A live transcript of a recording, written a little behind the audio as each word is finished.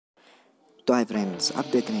तो hi friends, आप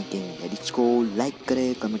देख रहे हैं किंग एडिट्स को। लाइक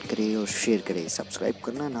करें, कमेंट करें और शेयर करें, सब्सक्राइब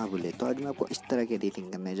करना ना भूलें। तो आज मैं आपको इस तरह की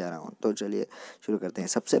एडिटिंग करने जा रहा हूँ। तो चलिए शुरू करते हैं।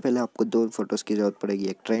 सबसे पहले आपको दो फोटोज़ की ज़रूरत पड़ेगी,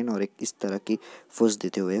 एक ट्रेन और एक इस तरह की पोज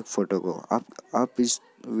देते हुए एक फ़ोटो को। आप इस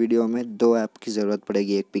वीडियो में दो ऐप की ज़रूरत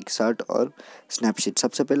पड़ेगी, एक पिक्सार्ट और स्नैपशीट।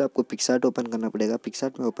 सबसे पहले आपको पिक्सार्ट ओपन करना पड़ेगा।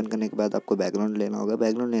 पिक्सार्ट में ओपन करने के बाद आपको बैकग्राउंड लेना होगा।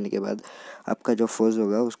 बैकग्राउंड लेने के बाद आपका जो पोज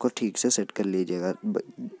होगा उसको ठीक से सेट कर लीजिएगा।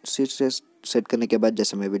 सेट करने के बाद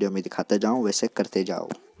जैसे मैं वीडियो में दिखाता जाऊँ वैसे करते जाओ।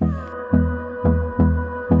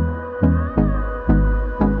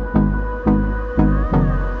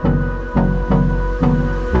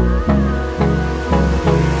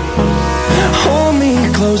 Hold me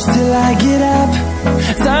close till I get up.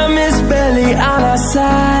 Time is barely on our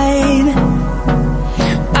side.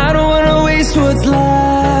 I don't wanna waste what's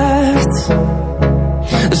left.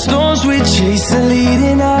 The storms we chase are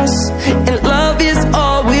leading us, and love is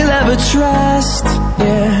all we'll ever trust.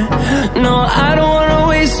 Yeah, no, I don't wanna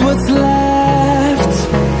waste what's left.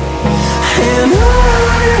 And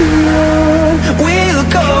on we'll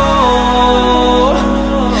go,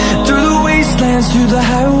 through the wastelands, through the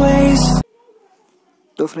highways.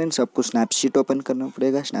 तो friends, आपको Snapseed open करना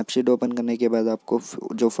पड़ेगा। Snapseed open करने के बाद आपको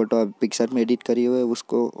जो photo आप पिक्सार्ट में एडिट करी हुई है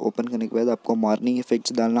उसको ओपन करने के बाद आपको मॉर्निंग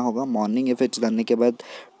इफेक्ट्स डालना होगा। मॉर्निंग इफेक्ट्स डालने के बाद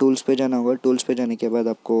टूल्स पे जाना होगा। टूल्स पे जाने के बाद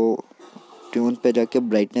आपको ट्यून पे जाके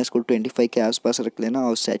ब्राइटनेस को 25 के आसपास रख लेना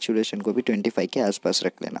और सैचुरेशन को भी 25 के आसपास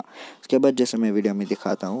रख लेना। उसके बाद जैसे मैं वीडियो में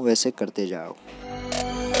दिखाता हूँ वैसे करते जाओ।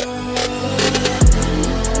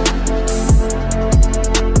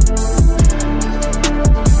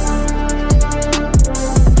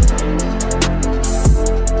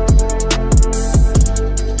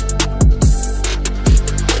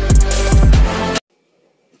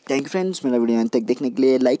 थैंक यू फ्रेंड्स, मेरा वीडियो अंत तक देखने के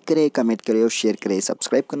लिए। लाइक करें, कमेंट करें और शेयर करें,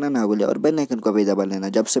 सब्सक्राइब करना ना भूलें और बेल आइकन को भी दबा लेना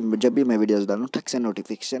जब भी मैं वीडियोस डालूं ठक से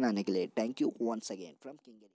नोटिफिकेशन आने के लिए। Thank you once again from king.